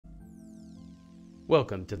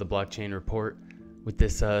Welcome to the Blockchain Report with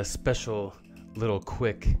this special little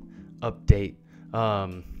quick update.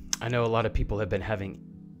 I know a lot of people have been having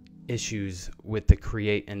issues with the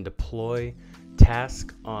create and deploy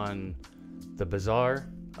task on the Bazaar.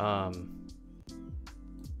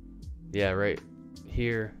 Right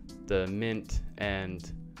here, the mint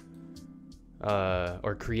and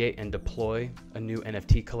or create and deploy a new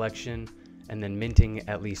NFT collection and then minting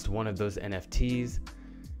at least one of those NFTs.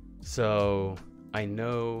 So I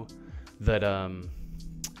know that I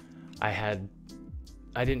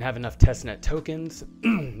didn't have enough testnet tokens.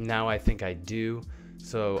 Now I think I do.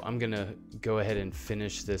 So I'm gonna go ahead and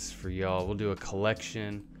finish this for y'all. We'll do a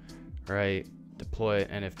collection, right? Deploy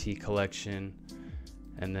NFT collection,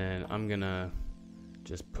 and then I'm gonna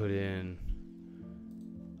just put in.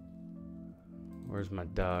 Where's my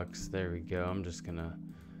docs? There we go. I'm just gonna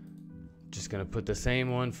put the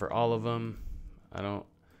same one for all of them. I don't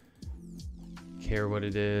care what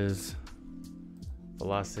it is.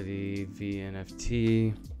 Velocity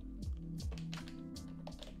VNFT.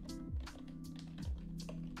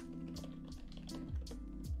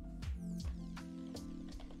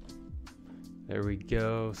 There we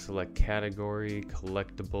go. Select category,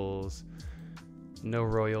 collectibles, no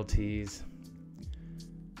royalties.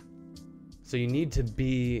 So you need to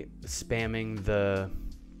be spamming the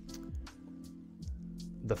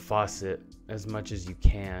faucet as much as you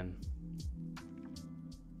can.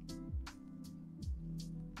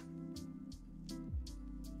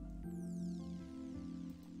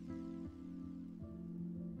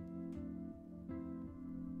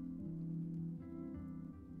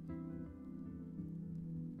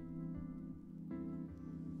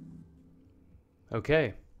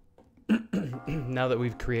 Okay, now that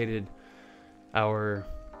we've created our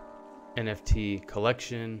NFT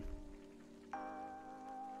collection,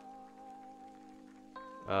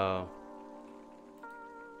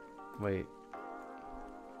 wait,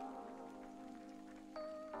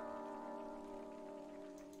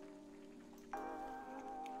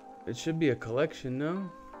 it should be a collection, no?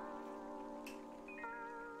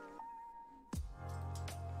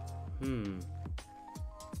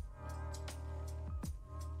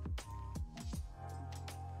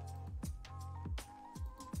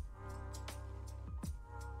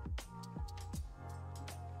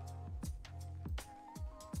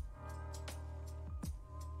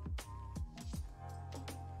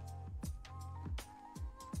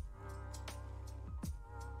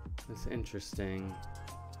 That's interesting.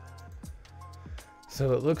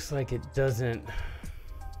 So it looks like it doesn't.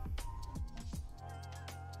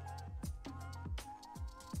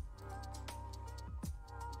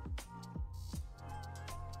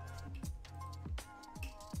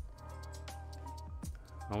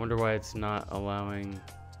 I wonder why it's not allowing.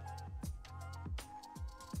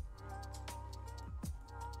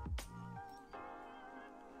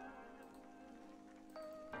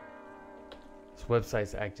 This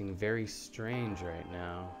website's acting very strange right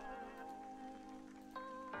now.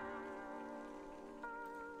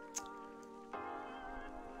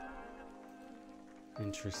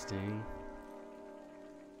 Interesting.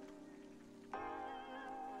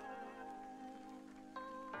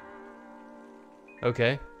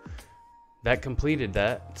 Okay, that completed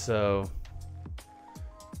that. So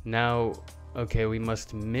now, okay, we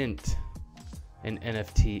must mint an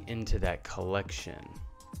NFT into that collection.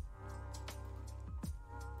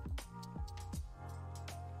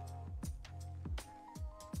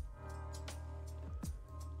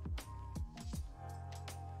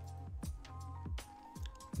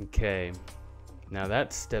 Okay, now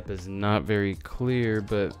that step is not very clear,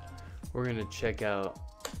 but we're gonna check out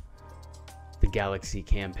the Galaxy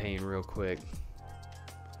campaign real quick.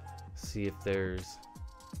 See if there's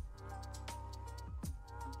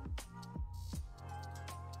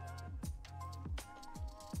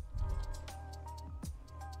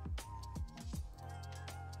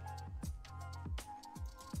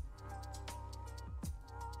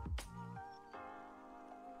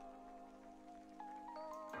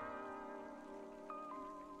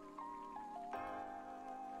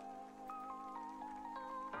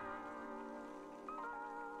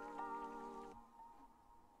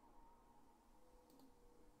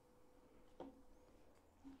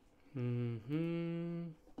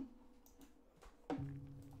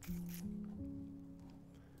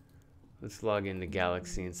Let's log into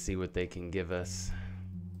Galaxy and see what they can give us.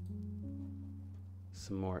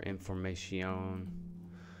 Some more information.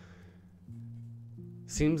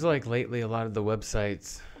 Seems like lately a lot of the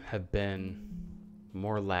websites have been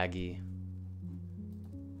more laggy.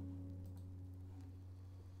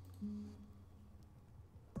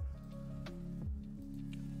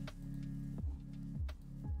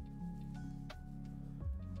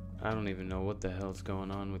 I don't even know what the hell's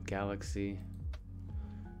going on with Galaxy.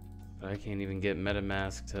 But I can't even get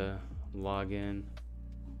MetaMask to log in.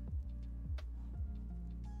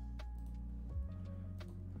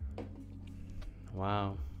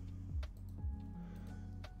 Wow.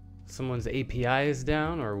 Someone's API is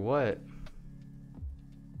down or what?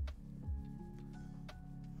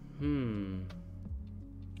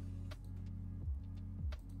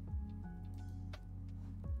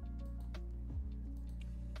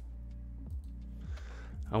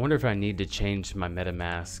 I wonder if I need to change my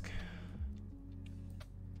MetaMask.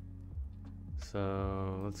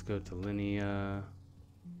 So let's go to Linea.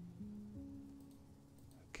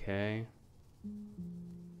 Okay.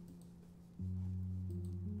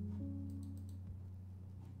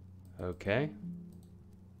 Okay.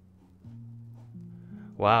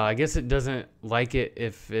 Wow, I guess it doesn't like it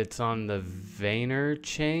if it's on the Vanar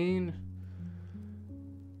chain.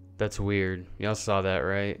 That's weird. Y'all saw that,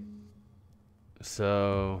 right?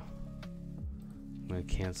 So I'm gonna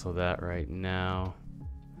cancel that right now.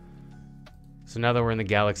 So now that we're in the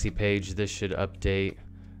Galaxy page, this should update.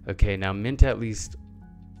 Okay, now mint at least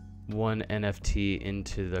one NFT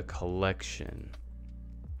into the collection.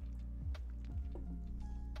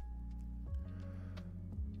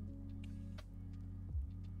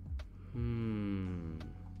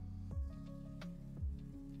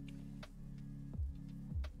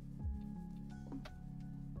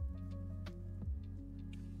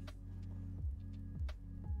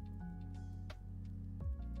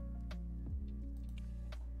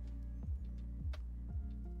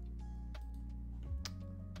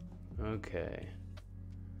 Okay.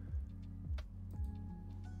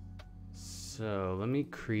 So let me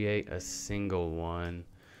create a single one.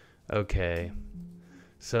 Okay.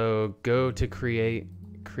 So go to create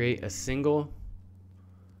a single,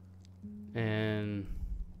 and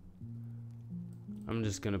I'm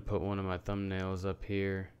just gonna put one of my thumbnails up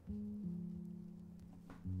here.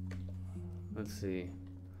 Let's see.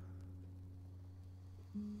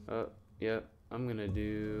 Oh, yep. I'm gonna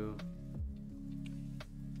do.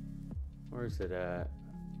 Where's it at?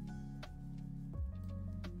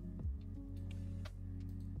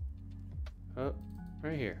 Oh,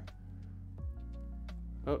 right here.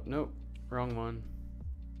 Oh, nope, wrong one.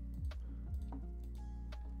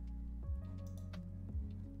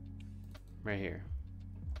 Right here.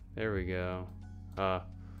 There we go.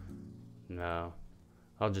 No.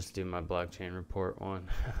 I'll just do my blockchain report one.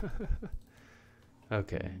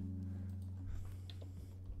 Okay.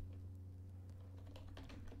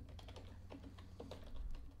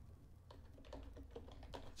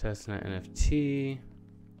 Testnet NFT.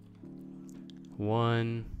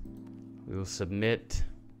 1. We will submit.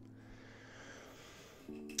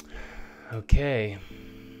 Okay.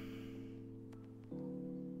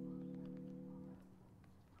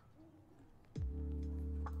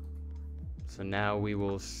 So now we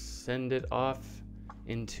will send it off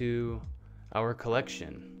into our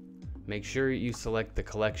collection. Make sure you select the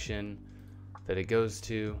collection that it goes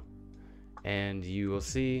to, and you will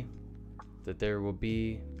see that there will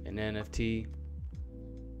be an NFT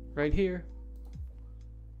right here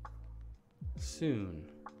soon.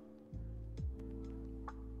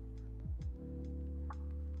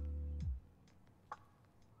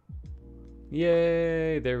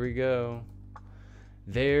 Yay, there we go.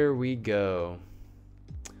 There we go.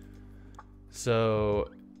 So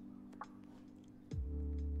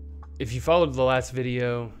if you followed the last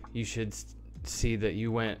video, you should see that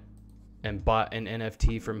you went and bought an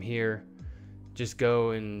NFT from here. Just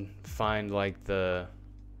go and find like the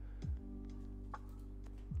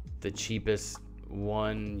cheapest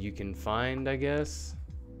one you can find, I guess.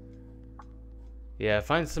 Yeah,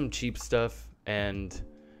 find some cheap stuff and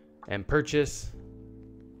purchase.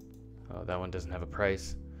 Oh, that one doesn't have a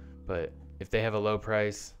price, but if they have a low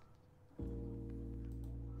price,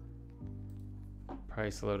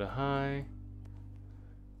 price low to high,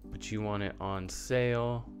 but you want it on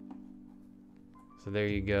sale. So there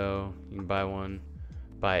you go. You can buy one,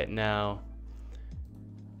 buy it now,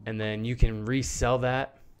 and then you can resell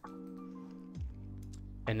that.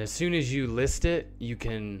 And as soon as you list it, you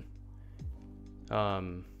can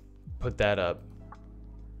put that up.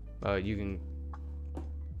 You can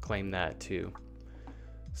claim that too.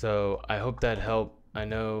 So I hope that helped. I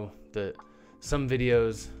know that some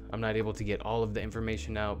videos I'm not able to get all of the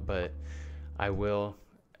information out, but I will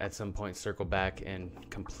at some point circle back and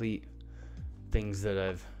complete things that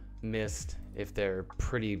I've missed if they're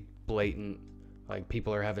pretty blatant, like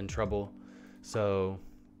people are having trouble. So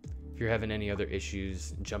if you're having any other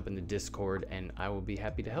issues, jump in the Discord and I will be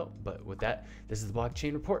happy to help. But with that, this is the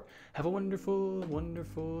Blockchain Report. Have a wonderful,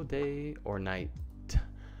 wonderful day or night.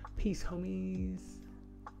 Peace, homies.